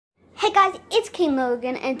Hey guys, it's King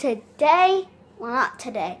Logan, and today, well not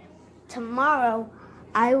today, tomorrow,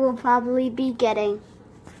 I will probably be getting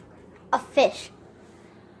a fish.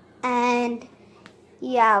 And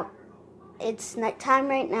yeah, it's nighttime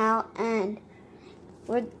right now, and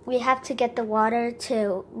we have to get the water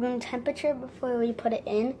to room temperature before we put it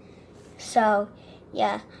in. So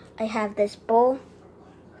yeah, I have this bowl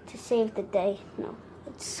to save the day. No,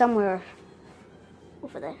 it's somewhere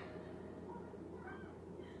over there.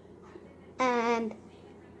 And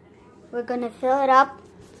we're gonna fill it up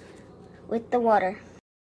with the water.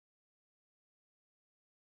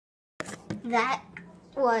 That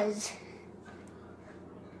was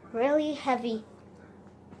really heavy,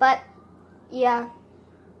 but yeah,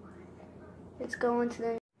 let's go into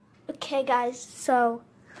the... Okay guys, so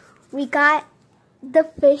we got the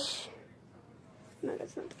fish. No,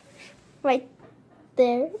 that's not the fish. Right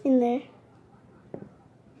there, in there.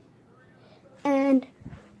 And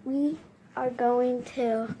we are going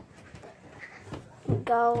to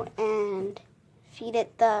go and feed it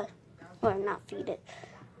not feed it,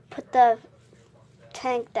 put the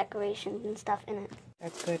tank decorations and stuff in it.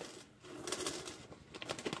 That's good.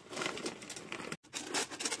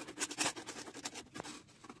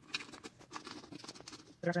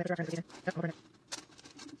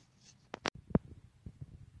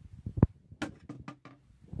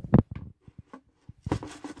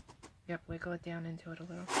 Yep, wiggle it down into it a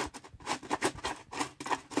little.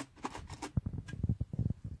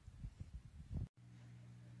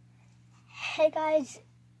 Hey guys,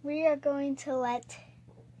 we are going to let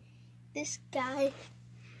this guy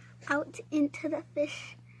out into the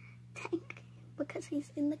fish tank because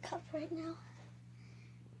he's in the cup right now.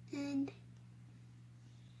 And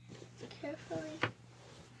carefully,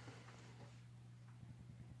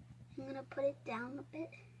 I'm gonna put it down a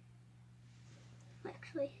bit.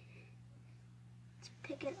 Actually, let's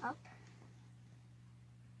pick it up.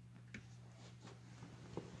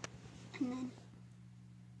 And then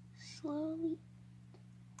slowly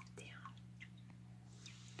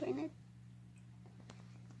bring it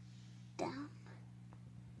down.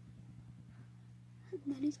 And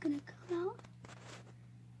then he's gonna come out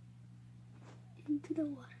into the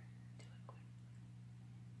water. Do it quick.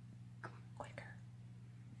 Come on, quicker.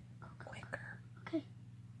 Quicker. Okay,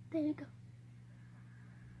 there you go.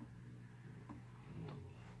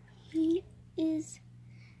 He is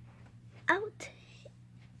out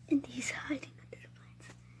and he's hiding under the plants.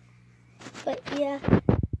 But yeah,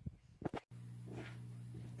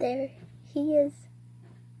 there he is.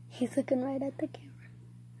 He's looking right at the camera.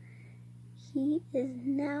 He is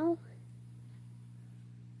now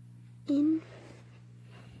in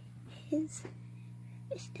his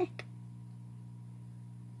fish tank.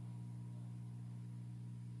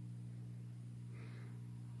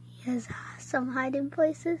 He has some hiding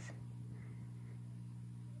places.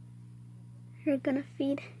 We're gonna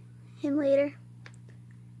feed him later.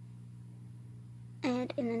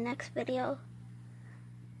 And in the next video,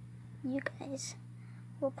 you guys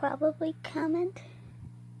will probably comment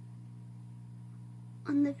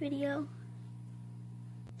on the video.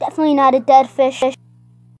 Definitely not a dead fish.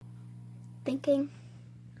 Thinking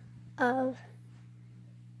of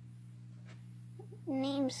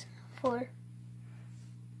names for...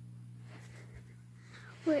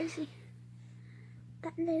 Where is he?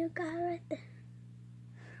 That little guy right there.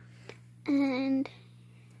 And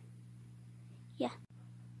yeah,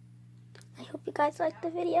 I hope you guys liked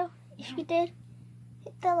the video. If you did,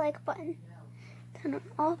 hit the like button, turn on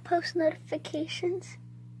all post notifications,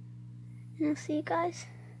 and I'll see you guys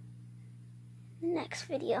in the next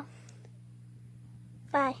video.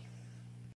 Bye.